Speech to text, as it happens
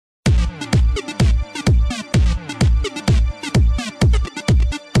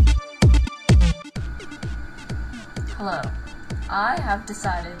I have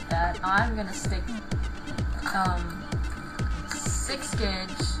decided that I'm gonna stick 6 gauge.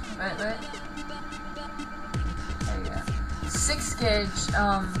 Wait. There you go. 6 gauge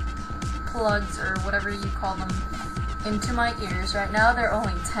plugs or whatever you call them into my ears. Right now they're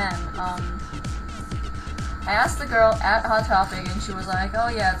only 10. I asked the girl at Hot Topic and she was like, oh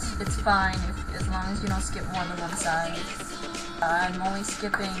yeah, it's fine as long as you don't skip more than one side. I'm only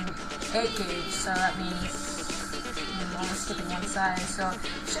skipping 8 gauge, so that means I'm only skipping one side, so it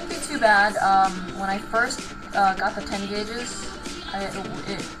shouldn't be too bad. When I first got the 10 gauges,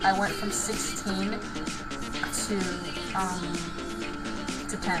 I went from 16 to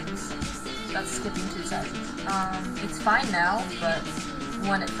 10s. That's skipping 2 sides. It's fine now, but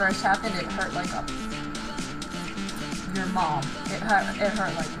when it first happened, it hurt like your mom. It hurt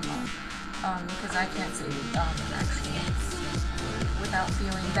like your mom. Because I can't say actually without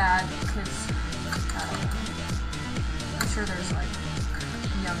feeling bad, because I don't know. I'm sure there's like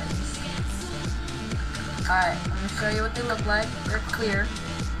yummies. Alright, I'm gonna show you what they look like. They're clear.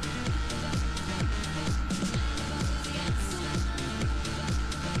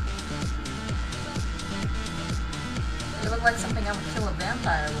 They look like something I would kill a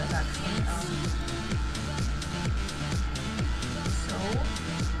vampire with, actually. So,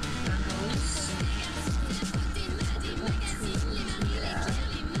 there goes.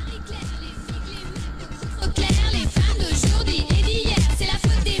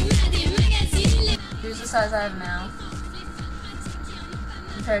 Here's the size I have now,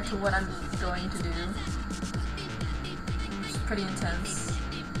 compared to what I'm going to do. It's pretty intense.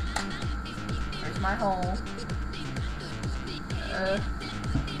 There's my hole.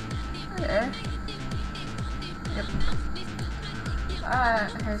 There. Yep.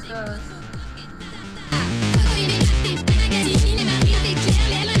 Alright, here it goes.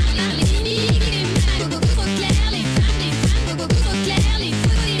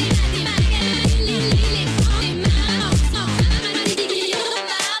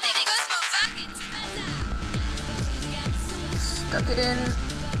 Stuck it in.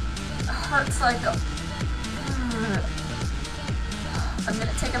 Hurts like a... I'm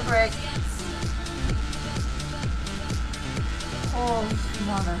gonna take a break. Oh,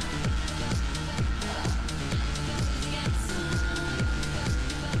 mother.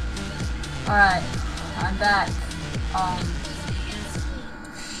 Alright, I'm back.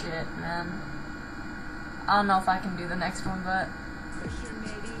 Shit, man. I don't know if I can do the next one, but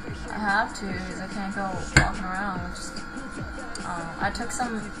I have to, because I can't go walking around with just, I took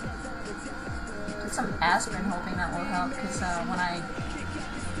some aspirin hoping that will help, because when I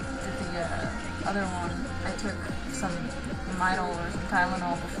did the other one, I took some Midol or some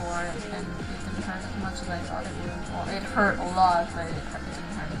Tylenol before it, and it didn't hurt as much as I thought it would. Well, it hurt a lot, but it didn't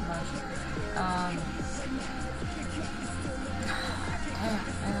hurt as much. Damn,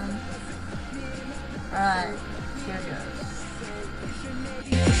 man. Alright, here goes.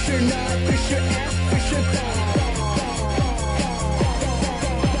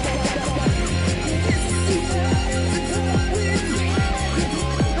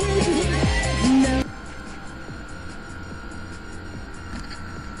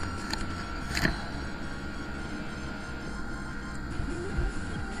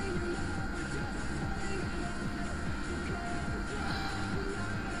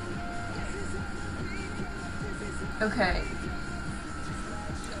 Okay,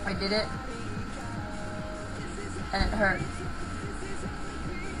 I did it, and it hurt.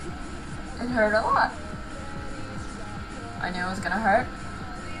 It hurt a lot. I knew it was gonna hurt.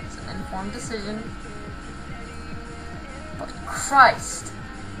 It's an informed decision. But Christ!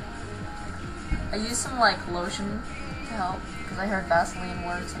 I used some like lotion to help, because I heard Vaseline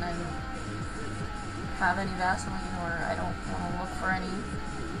works and I didn't have any Vaseline, or I don't want to look for any.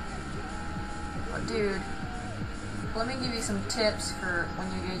 But dude, let me give you some tips for when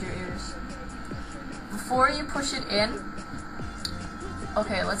you gauge your ears. Before you push it in,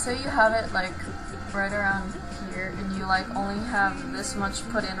 okay, let's say you have it like right around here and you like only have this much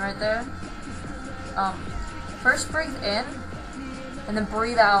put in right there. First breathe in and then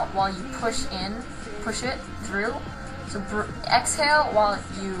breathe out while you push it through. So exhale while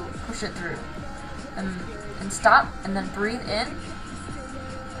you push it through. And stop and then breathe in.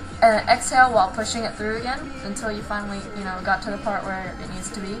 And exhale while pushing it through again until you finally, got to the part where it needs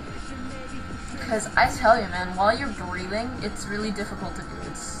to be. Because I tell you, man, while you're breathing, it's really difficult to do.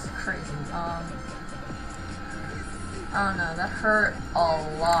 It's crazy. I don't know, that hurt a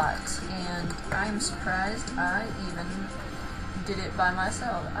lot, and I'm surprised I even did it by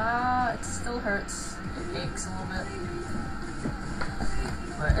myself. It still hurts. It aches a little bit.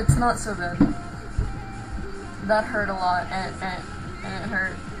 But it's not so bad. that hurt a lot, and it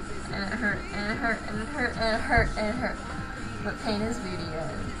hurt, and it hurt, and it hurt, and it hurt, and it hurt, and it hurt. But pain is beauty,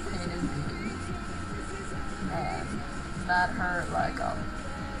 guys. Pain is beauty. Man, that hurt like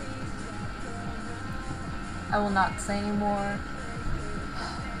I will not say anymore.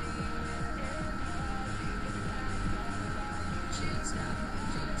 Jeez, man.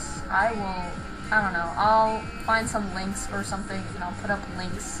 Jeez. I don't know. I'll find some links or something, and I'll put up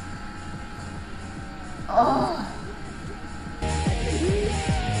links. Oh.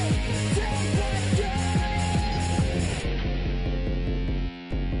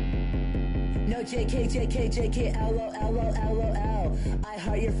 No JK, LOL. I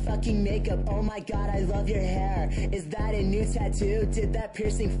heart your fucking makeup, oh my god, I love your hair. Is that a new tattoo? Did that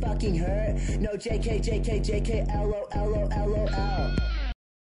piercing fucking hurt? No JK, LOL.